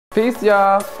Peace,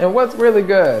 y'all, and what's really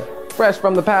good? Fresh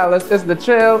from the palace, it's the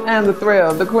chill and the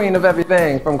thrill, the queen of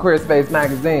everything from Queer Space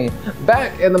Magazine.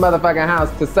 Back in the motherfucking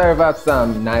house to serve up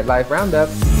some Nightlife Roundup.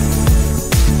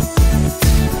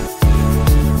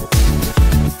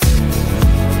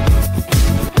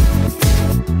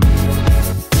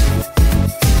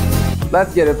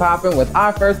 Let's get it poppin' with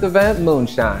our first event,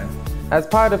 Moonshine. As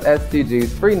part of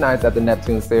STG's Free Nights at the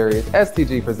Neptune series,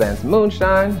 STG presents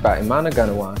Moonshine by Imana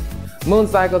Gunawan. Moon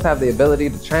cycles have the ability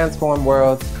to transform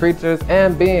worlds, creatures,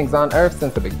 and beings on Earth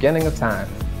since the beginning of time.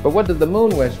 But what does the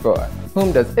moon wish for?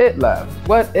 Whom does it love?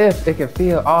 What if it can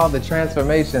feel all the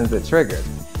transformations it triggers?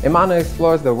 Imana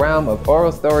explores the realm of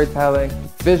oral storytelling,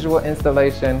 visual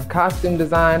installation, costume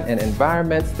design, and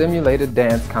environment-stimulated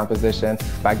dance composition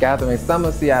by gathering some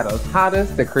of Seattle's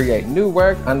hottest to create new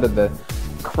work under the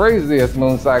craziest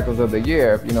moon cycles of the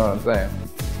year, if you know what I'm saying.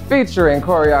 Featuring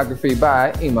choreography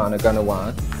by Imana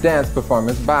Gunawan, dance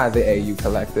performance by the AU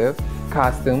Collective,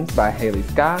 costumes by Haley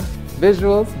Scott,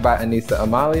 visuals by Anissa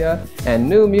Amalia, and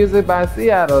new music by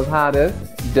Seattle's hottest,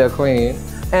 The Queen,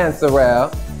 and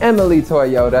Sorrel, Emily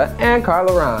Toyota, and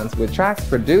Carla Rons, with tracks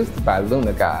produced by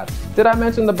Luna God. Did I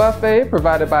mention the buffet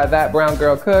provided by That Brown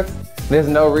Girl Cooks? There's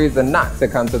no reason not to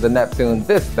come to the Neptune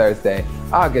this Thursday,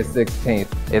 August 16th.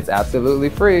 It's absolutely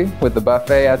free, with the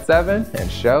buffet at 7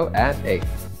 and show at 8.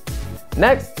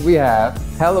 Next, we have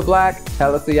Hella Black,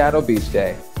 Hella Seattle Beach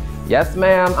Day. Yes,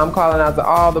 ma'am, I'm calling out to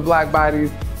all the black bodies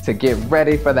to get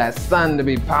ready for that sun to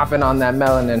be popping on that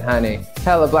melanin, honey.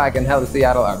 Hella Black and Hella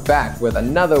Seattle are back with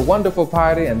another wonderful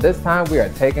party, and this time we are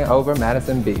taking over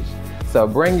Madison Beach. So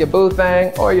bring your boo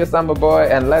thing or your summer boy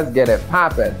and let's get it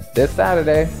poppin' this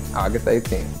Saturday, August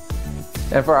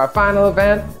 18th. And for our final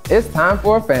event, it's time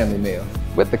for a family meal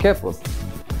with the Kipples.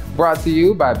 Brought to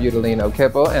you by Butalino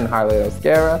Kipple and Harley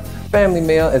Oscara, Family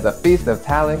Meal is a feast of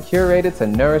talent curated to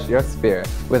nourish your spirit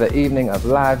with an evening of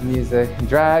live music,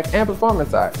 drag, and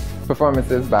performance art.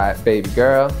 Performances by Baby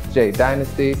Girl, J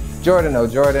Dynasty, Jordan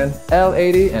O'Jordan,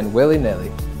 L80, and Willy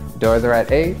Nilly. Doors are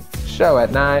at 8, show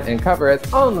at 9, and cover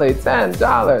is only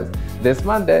 $10 this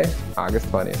Monday, August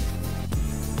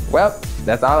 20th. Well,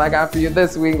 that's all I got for you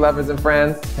this week, lovers and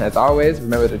friends. As always,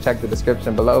 remember to check the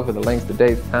description below for the links to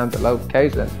dates, times, and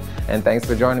locations. And thanks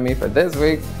for joining me for this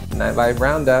week's Nightlife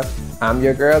Roundup. I'm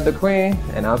your girl, The Queen,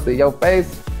 and I'll see your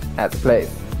face at the place.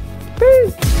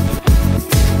 Peace!